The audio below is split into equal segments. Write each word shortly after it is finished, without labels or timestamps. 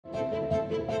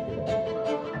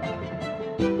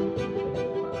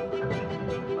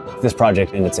This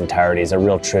project in its entirety is a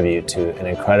real tribute to an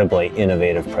incredibly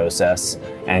innovative process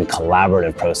and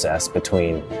collaborative process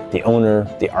between the owner,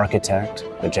 the architect,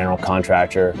 the general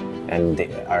contractor, and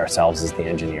ourselves as the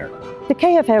engineer. The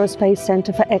KF Aerospace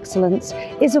Centre for Excellence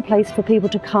is a place for people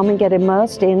to come and get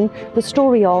immersed in the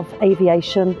story of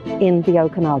aviation in the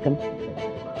Okanagan.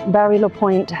 Barry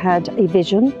LaPointe had a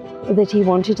vision that he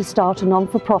wanted to start a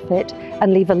non-for-profit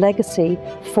and leave a legacy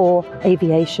for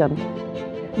aviation.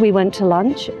 We went to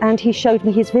lunch and he showed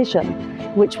me his vision,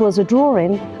 which was a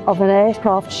drawing of an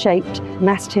aircraft-shaped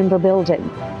mass timber building.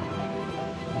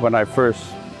 When I first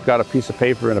got a piece of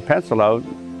paper and a pencil out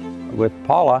with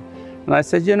Paula, and I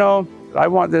said, you know, I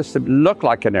want this to look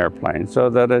like an airplane so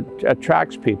that it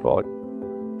attracts people.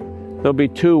 There'll be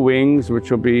two wings,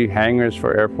 which will be hangars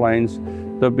for airplanes.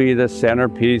 There'll be the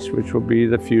centerpiece, which will be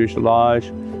the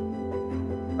fuselage.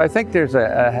 I think there's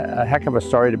a heck of a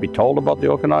story to be told about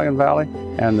the Okanagan Valley,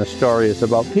 and the story is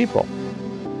about people.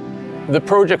 The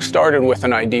project started with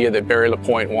an idea that Barry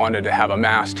LaPointe wanted to have a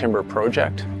mass timber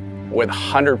project with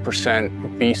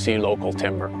 100% BC local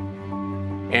timber.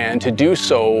 And to do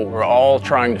so, we're all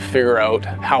trying to figure out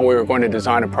how we were going to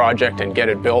design a project and get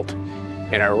it built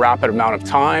in a rapid amount of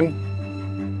time.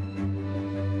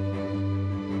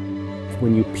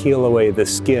 When you peel away the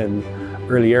skin,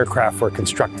 early aircraft were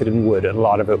constructed in wood, and a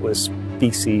lot of it was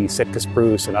BC, Sitka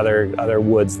spruce, and other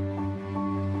woods.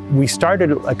 We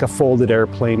started like a folded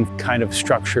airplane kind of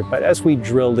structure, but as we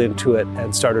drilled into it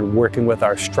and started working with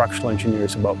our structural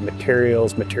engineers about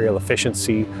materials, material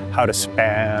efficiency, how to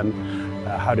span,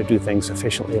 how to do things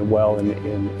efficiently and well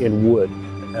in wood.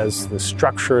 As the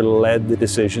structure led the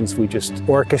decisions, we just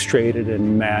orchestrated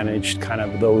and managed kind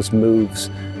of those moves.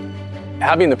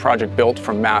 Having the project built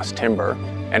from mass timber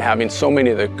and having so many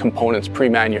of the components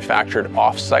pre-manufactured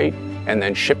off-site and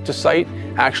then shipped to site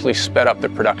actually sped up the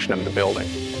production of the building.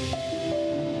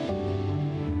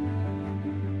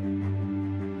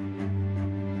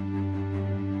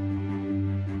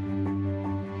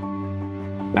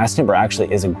 Mass timber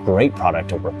actually is a great product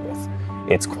to work with.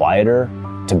 It's quieter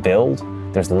to build.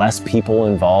 There's less people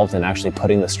involved in actually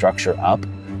putting the structure up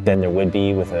than there would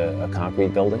be with a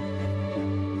concrete building.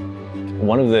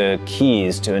 One of the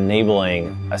keys to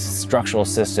enabling a structural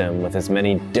system with as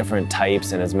many different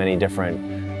types and as many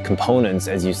different components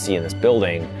as you see in this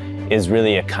building is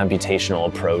really a computational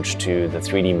approach to the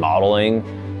 3D modeling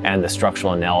and the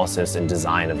structural analysis and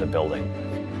design of the building.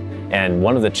 And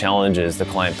one of the challenges the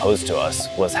client posed to us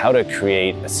was how to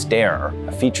create a stair,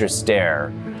 a feature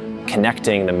stair,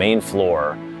 connecting the main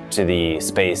floor to the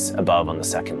space above on the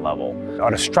second level.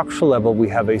 On a structural level, we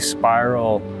have a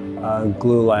spiral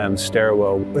glue-lam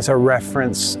stairwell. It's a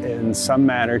reference in some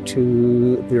manner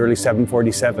to the early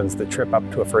 747s that trip up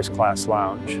to a first-class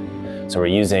lounge. So we're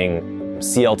using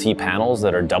CLT panels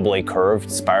that are doubly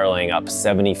curved, spiraling up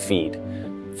 70 feet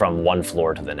from one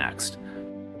floor to the next,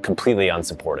 completely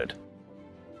unsupported.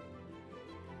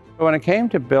 When it came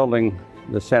to building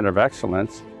the Center of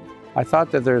Excellence, I thought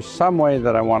that there's some way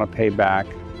that I want to pay back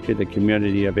to the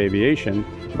community of aviation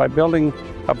by building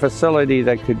a facility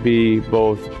that could be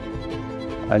both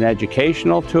an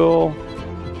educational tool,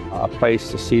 a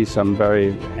place to see some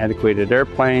very antiquated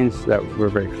airplanes that were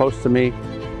very close to me.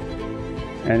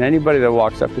 And anybody that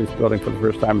walks up to this building for the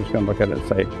first time is going to look at it and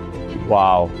say,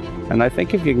 wow. And I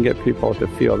think if you can get people to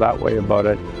feel that way about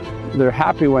it, they're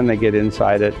happy when they get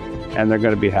inside it, and they're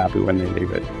going to be happy when they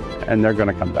leave it, and they're going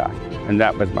to come back. And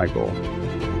that was my goal.